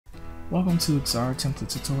Welcome to Xara template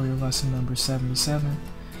tutorial lesson number 77.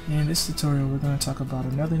 In this tutorial we're going to talk about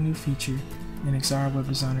another new feature in Xara Web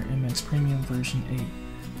Designer MX Premium version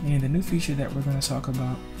 8. And the new feature that we're going to talk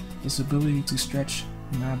about is the ability to stretch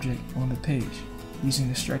an object on the page using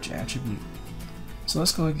the stretch attribute. So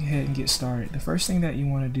let's go ahead and get started. The first thing that you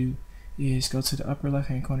want to do is go to the upper left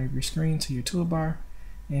hand corner of your screen to your toolbar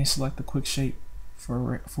and select the quick shape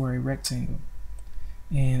for a rectangle.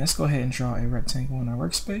 And let's go ahead and draw a rectangle in our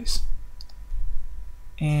workspace.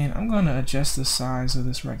 And I'm going to adjust the size of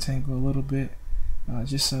this rectangle a little bit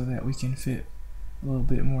just so that we can fit a little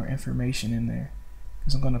bit more information in there,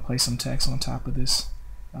 because I'm going to place some text on top of this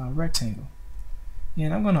rectangle.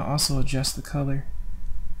 And I'm going to also adjust the color,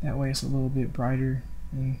 that way it's a little bit brighter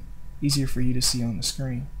and easier for you to see on the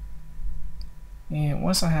screen. And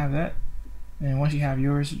once I have that, and once you have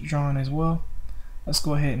yours drawn as well, let's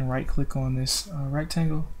go ahead and right click on this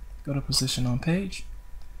rectangle, go to position on page,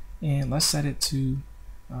 and let's set it to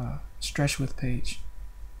stretch with page.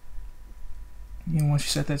 And once you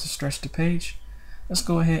set that to stretch to page, let's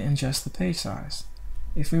go ahead and adjust the page size.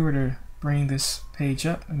 If we were to bring this page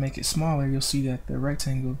up and make it smaller, you'll see that the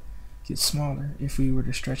rectangle gets smaller. If we were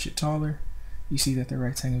to stretch it taller, you see that the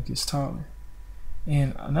rectangle gets taller.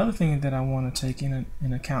 And another thing that I want to take in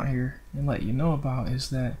account here and let you know about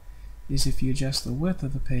is if you adjust the width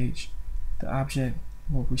of the page, the object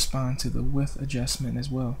will respond to the width adjustment as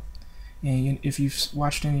well. And if you've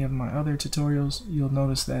watched any of my other tutorials, you'll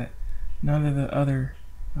notice that none of the other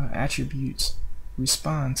attributes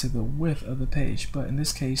respond to the width of the page, but in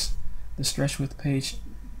this case the stretch with page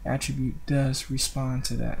attribute does respond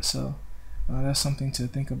to that. So that's something to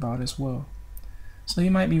think about as well. So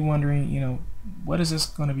you might be wondering, what is this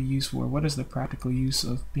going to be used for? What is the practical use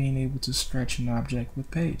of being able to stretch an object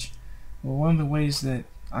with page? Well, one of the ways that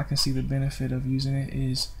I can see the benefit of using it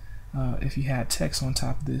is if you had text on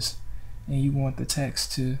top of this and you want the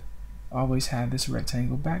text to always have this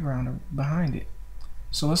rectangle background behind it.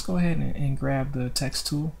 So let's go ahead and grab the text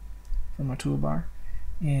tool from our toolbar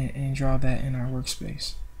and draw that in our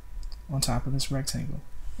workspace on top of this rectangle,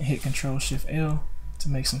 and hit Ctrl-Shift-L to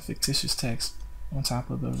make some fictitious text on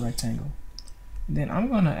top of the rectangle. And then I'm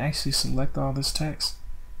going to actually select all this text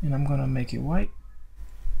and I'm going to make it white.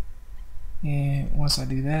 And once I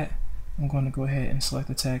do that, I'm going to go ahead and select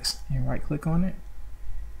the text and right click on it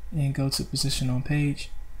and go to position on page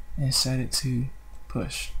and set it to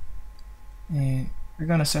push. And we're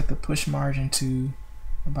going to set the push margin to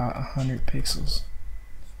about 100 pixels.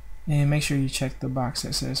 And make sure you check the box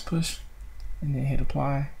that says push and then hit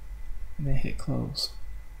apply and then hit close.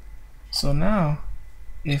 So now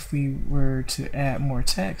if we were to add more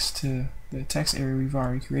text to the text area we've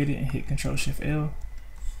already created and hit Ctrl-Shift-L,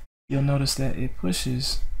 you'll notice that it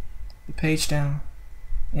pushes the page down,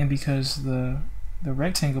 and because the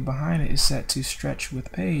rectangle behind it is set to stretch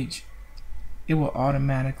with page, it will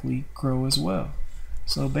automatically grow as well.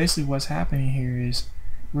 So basically what's happening here is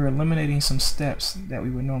we're eliminating some steps that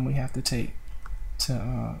we would normally have to take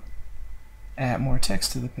to add more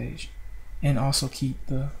text to the page and also keep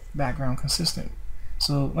the background consistent.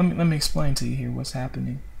 So let me explain to you here what's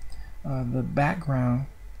happening. The background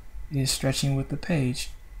is stretching with the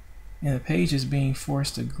page, and the page is being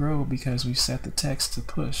forced to grow because we set the text to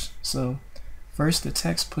push. So first the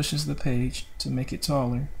text pushes the page to make it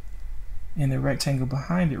taller, and the rectangle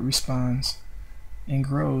behind it responds and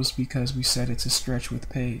grows because we set it to stretch with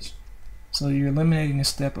page. So you're eliminating the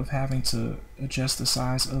step of having to adjust the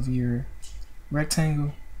size of your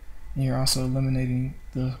rectangle, and you're also eliminating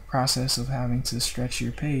the process of having to stretch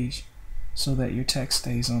your page so that your text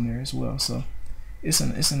stays on there as well. So it's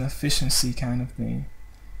an efficiency kind of thing.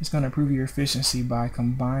 It's going to improve your efficiency by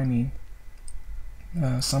combining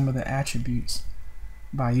some of the attributes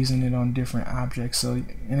by using it on different objects. So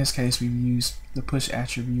in this case we've used the push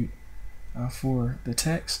attribute for the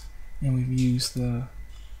text, and we've used the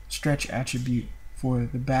stretch attribute for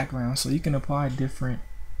the background. So you can apply different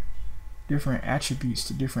attributes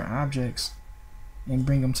to different objects and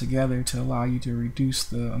bring them together to allow you to reduce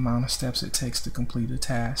the amount of steps it takes to complete a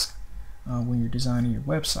task when you're designing your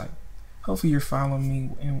website. Hopefully you're following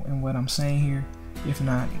me in what I'm saying here. If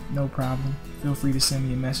not, no problem. Feel free to send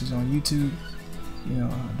me a message on YouTube.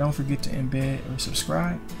 Don't forget to embed or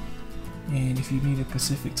subscribe. And if you need a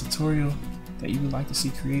specific tutorial that you would like to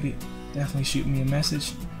see created, definitely shoot me a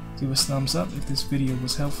message. Give us a thumbs up if this video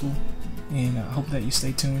was helpful, and I hope that you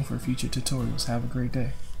stay tuned for future tutorials. Have a great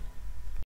day.